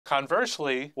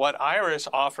Conversely, what IRIS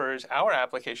offers our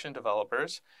application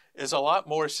developers is a lot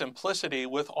more simplicity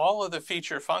with all of the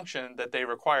feature function that they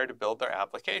require to build their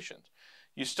applications.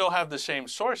 You still have the same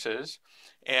sources,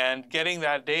 and getting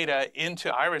that data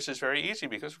into IRIS is very easy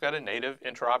because we've got a native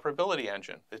interoperability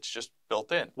engine. It's just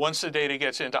built in. Once the data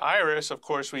gets into IRIS, of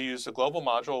course, we use the global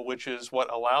module, which is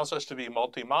what allows us to be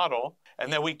multi-model,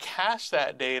 and then we cast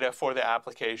that data for the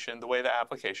application the way the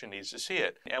application needs to see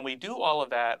it. And we do all of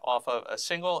that off of a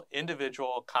single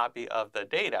individual copy of the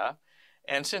data.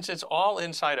 And since it's all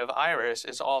inside of IRIS,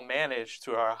 it's all managed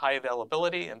through our high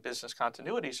availability and business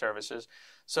continuity services.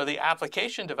 So the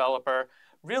application developer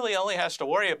really only has to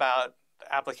worry about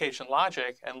application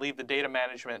logic and leave the data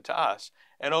management to us.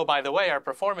 And oh, by the way, our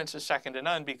performance is second to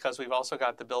none because we've also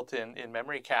got the built-in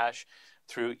in-memory cache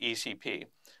through ECP.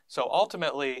 So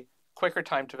ultimately, quicker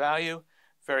time to value,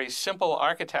 very simple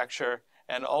architecture,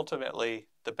 and ultimately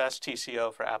the best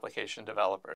TCO for application developers.